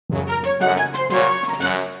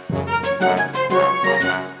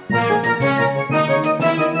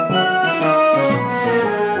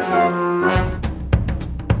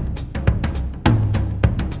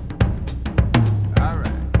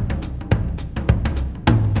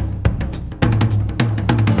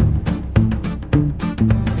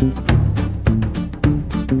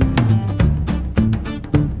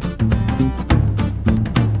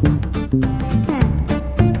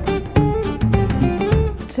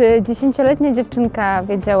Czy 10-letnia dziewczynka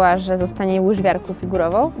wiedziała, że zostanie łyżwiarką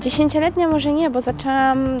figurową? 10-letnia może nie, bo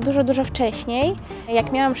zaczęłam dużo wcześniej.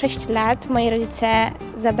 Jak miałam 6 lat, moi rodzice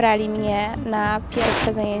zabrali mnie na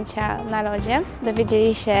pierwsze zajęcia na lodzie.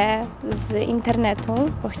 Dowiedzieli się z internetu,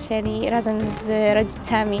 bo chcieli razem z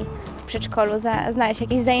rodzicami w przedszkolu znaleźć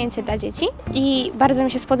jakieś zajęcie dla dzieci. I bardzo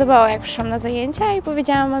mi się spodobało, jak przyszłam na zajęcia i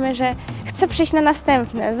powiedziałam mamie, że chcę przyjść na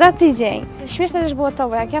następne, za tydzień. Śmieszne też było to,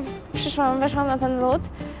 bo jak ja weszłam na ten lód,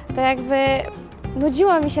 to jakby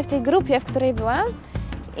nudziło mi się w tej grupie, w której byłam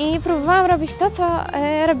i próbowałam robić to, co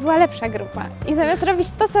robiła lepsza grupa. I zamiast robić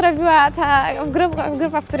to, co robiła ta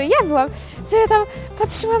grupa, w której ja byłam, to ja tam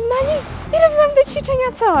patrzyłam na nich i robiłam te ćwiczenia,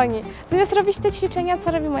 co oni. Zamiast robić te ćwiczenia,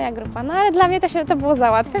 co robi moja grupa. No ale dla mnie też to było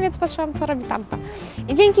za łatwe, więc patrzyłam, co robi tamta.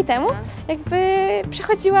 I dzięki temu jakby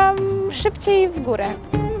przechodziłam szybciej w górę.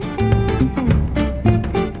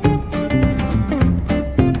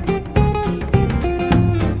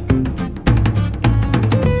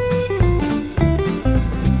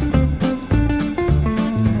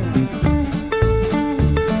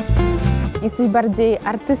 Jesteś bardziej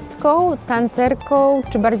artystką, tancerką,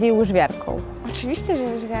 czy bardziej łyżwiarką? Oczywiście, że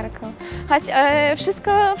łyżwiarką. Choć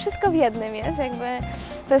wszystko w jednym jest, jakby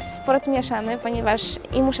to jest sport mieszany, ponieważ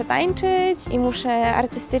i muszę tańczyć, i muszę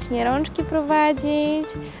artystycznie rączki prowadzić,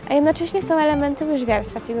 a jednocześnie są elementy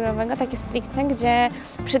łyżwiarstwa figurowego, takie stricte, gdzie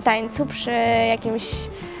przy tańcu, przy jakimś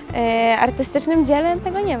artystycznym dziele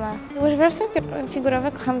tego nie ma. Łyżwiarstwo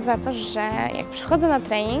figurowe kocham za to, że jak przychodzę na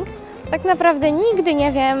trening, tak naprawdę nigdy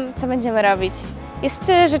nie wiem, co będziemy robić. Jest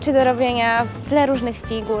tyle rzeczy do robienia, tyle różnych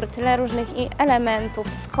figur, tyle różnych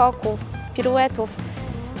elementów, skoków, piruetów,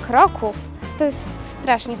 kroków. To jest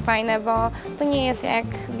strasznie fajne, bo to nie jest jak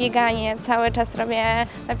bieganie. Cały czas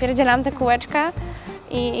napierdzielam te kółeczka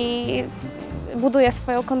i buduję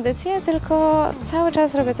swoją kondycję, tylko cały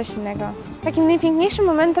czas robię coś innego. Takim najpiękniejszym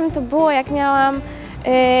momentem to było, jak miałam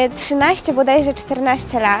 13, bodajże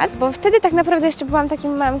 14 lat, bo wtedy tak naprawdę jeszcze byłam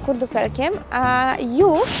takim małym kurdupelkiem, a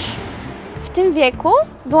już w tym wieku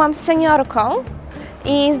byłam seniorką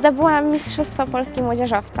i zdobyłam Mistrzostwo Polski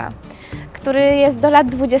Młodzieżowca, który jest do lat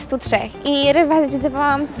 23 i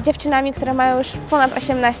rywalizowałam z dziewczynami, które mają już ponad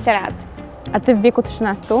 18 lat. A ty w wieku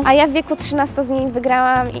 13? A ja w wieku 13 z nimi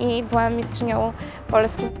wygrałam i byłam mistrzynią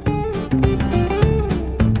Polski.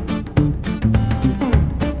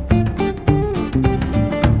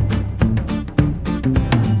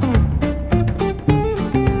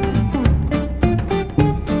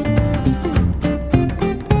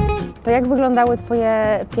 To jak wyglądały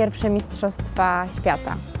twoje pierwsze mistrzostwa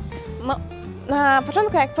świata? No, na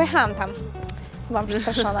początku jak pojechałam tam, byłam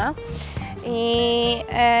przestraszona i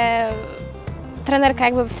trenerka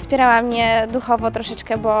jakby wspierała mnie duchowo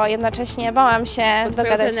troszeczkę, bo jednocześnie bałam się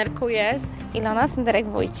dogadać. Trenerką jest? Ilona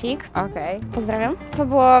Wójcik. Okej. Pozdrawiam. To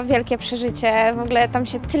było wielkie przeżycie, w ogóle tam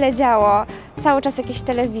się tyle działo, cały czas jakieś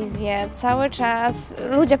telewizje, cały czas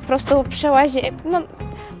ludzie po prostu przełazili, no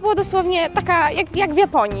było dosłownie taka jak w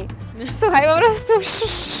Japonii. Słuchaj, po prostu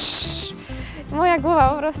moja głowa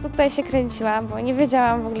po prostu tutaj się kręciła, bo nie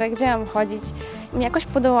wiedziałam w ogóle, gdzie mam chodzić. Jakoś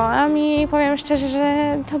podołałam i powiem szczerze,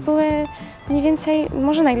 że to były mniej więcej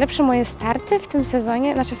może najlepsze moje starty w tym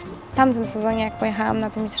sezonie, znaczy w tamtym sezonie, jak pojechałam na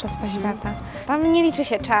te Mistrzostwa Świata. Tam nie liczy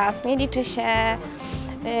się czas, nie liczy się,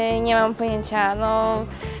 nie mam pojęcia, no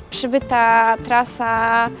przybyta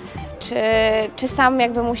trasa, czy sam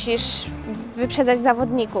jakby musisz wyprzedzać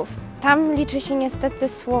zawodników. Tam liczy się niestety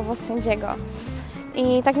słowo sędziego.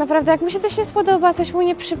 I tak naprawdę jak mu się coś nie spodoba, coś mu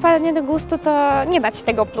nie przypadnie do gustu, to nie dać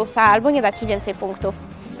tego plusa albo nie dać ci więcej punktów.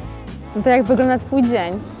 No to jak wygląda twój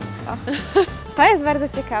dzień? O, to jest bardzo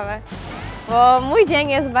ciekawe, bo mój dzień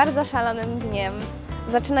jest bardzo szalonym dniem,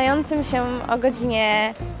 zaczynającym się o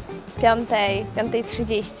godzinie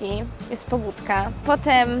 5:30 jest pobudka.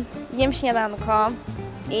 Potem jem śniadanko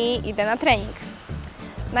i idę na trening.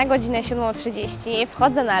 Na godzinę 7:30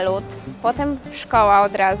 wchodzę na lód, potem szkoła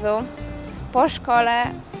od razu. Po szkole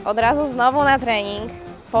od razu znowu na trening.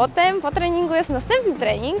 Potem po treningu jest następny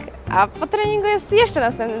trening, a po treningu jest jeszcze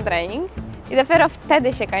następny trening. I dopiero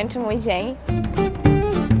wtedy się kończy mój dzień.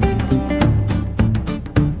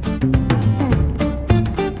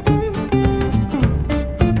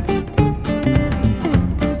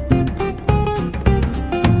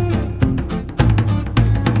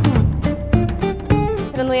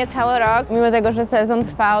 pracuję cały rok. Mimo tego, że sezon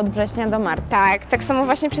trwa od września do marca. Tak samo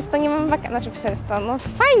właśnie przez to nie mam wakacji, znaczy przez to, no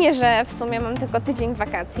fajnie, że w sumie mam tylko tydzień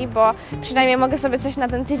wakacji, bo przynajmniej mogę sobie coś na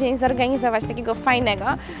ten tydzień zorganizować takiego fajnego,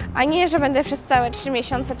 a nie, że będę przez całe 3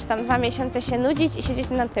 miesiące czy tam 2 miesiące się nudzić i siedzieć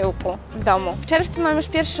na tyłku w domu. W czerwcu mam już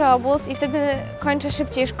pierwszy obóz i wtedy kończę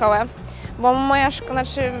szybciej szkołę, bo moja szkoła,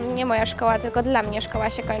 znaczy nie moja szkoła, tylko dla mnie szkoła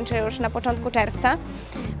się kończy już na początku czerwca.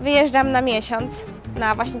 Wyjeżdżam na miesiąc,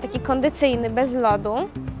 na właśnie taki kondycyjny, bez lodu.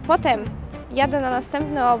 Potem jadę na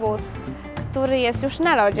następny obóz, który jest już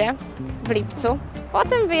na lodzie w lipcu.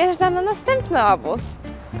 Potem wyjeżdżam na następny obóz,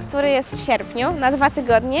 który jest w sierpniu na 2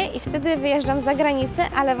 tygodnie i wtedy wyjeżdżam za granicę,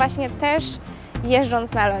 ale właśnie też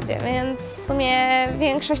jeżdżąc na lodzie, więc w sumie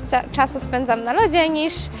większość czasu spędzam na lodzie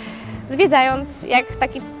niż zwiedzając jak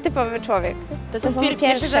taki typowy człowiek. To są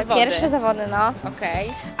pierwsze zawody, no.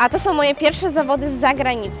 Okej. A to są moje pierwsze zawody za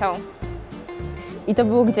granicą. I to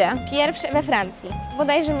było gdzie? Pierwsze we Francji.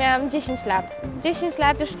 Bodajże miałam 10 lat. 10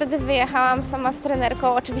 lat już wtedy wyjechałam sama z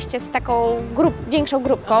trenerką, oczywiście z taką większą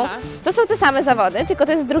grupką. Aha. To są te same zawody, tylko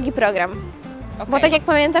to jest drugi program. Bo tak jak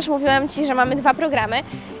pamiętasz, mówiłam Ci, że mamy 2 programy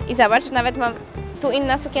i zobacz, nawet mam tu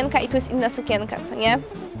inna sukienka i tu jest inna sukienka, co nie?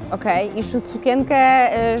 Okej. I sukienkę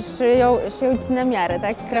szyją Ci na miarę,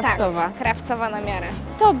 tak? Krawcowa. Tak, krawcowa na miarę.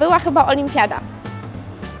 To była chyba olimpiada.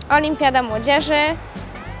 Olimpiada młodzieży,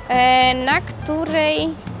 na której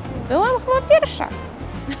byłam chyba pierwsza.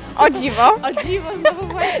 O dziwo. O dziwo, znowu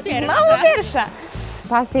byłaś pierwsza. Znowu pierwsza.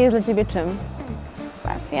 Pasja jest dla Ciebie czym?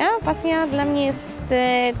 Pasja dla mnie jest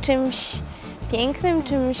czymś pięknym,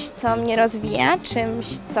 czymś, co mnie rozwija, czymś,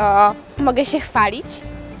 co mogę się chwalić,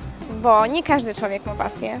 bo nie każdy człowiek ma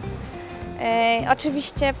pasję.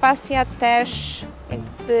 Oczywiście pasja też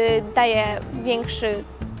jakby daje większy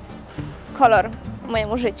kolor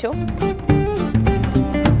mojemu życiu.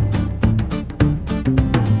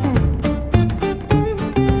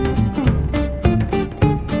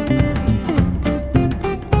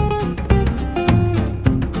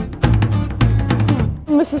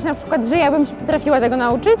 Myślisz na przykład, że ja bym się potrafiła tego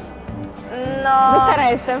nauczyć? No, Za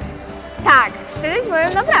stara jestem. tak, szczerze ci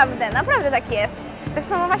powiem, naprawdę tak jest. Tak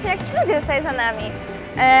samo właśnie jak ci ludzie tutaj za nami.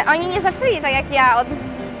 Oni nie zaczęli tak jak ja od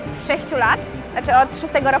 6 lat, znaczy od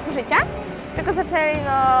 6 roku życia, tylko zaczęli,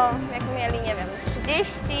 no, jak mieli, nie wiem,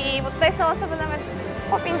 30, bo tutaj są osoby nawet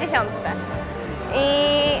po 50. I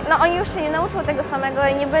no oni już się nie nauczą tego samego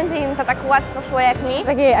i nie będzie im to tak łatwo szło jak mi.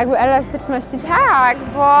 Takiej jakby elastyczności. Tak,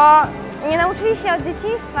 bo nie nauczyli się od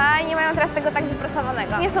dzieciństwa i nie mają teraz tego tak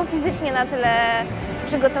wypracowanego. Nie są fizycznie na tyle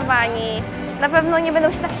przygotowani. Na pewno nie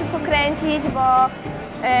będą się tak szybko kręcić, bo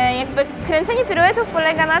jakby kręcenie piruetów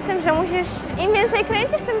polega na tym, że musisz, im więcej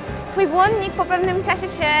kręcisz, tym twój błonnik po pewnym czasie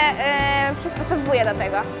się przystosowuje do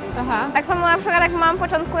tego. Aha. Tak samo na przykład jak mam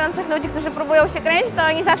początkujących ludzi, którzy próbują się kręcić, to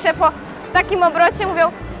oni zawsze po takim obrocie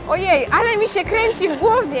mówią: ojej, ale mi się kręci w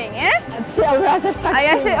głowie, nie? A ty się obracasz tak? A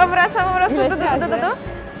ja się obracam po prostu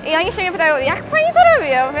i oni się mnie pytają, jak pani to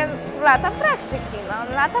robi? Ja mówię, lata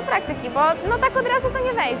praktyki, bo no tak od razu to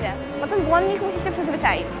nie wejdzie, bo ten błonnik musi się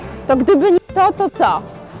przyzwyczaić. To gdyby nie to, to co?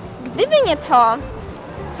 Gdyby nie to,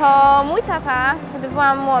 to mój tata, gdy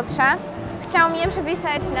byłam młodsza, chciał mnie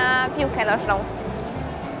przepisać na piłkę nożną.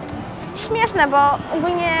 Śmieszne, bo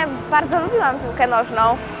ogólnie bardzo lubiłam piłkę nożną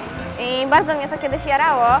i bardzo mnie to kiedyś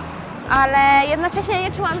jarało, ale jednocześnie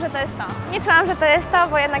nie czułam, że to jest to. Nie czułam, że to jest to,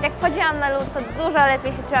 bo jednak jak wchodziłam na lód, to dużo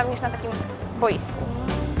lepiej się czułam niż na takim boisku.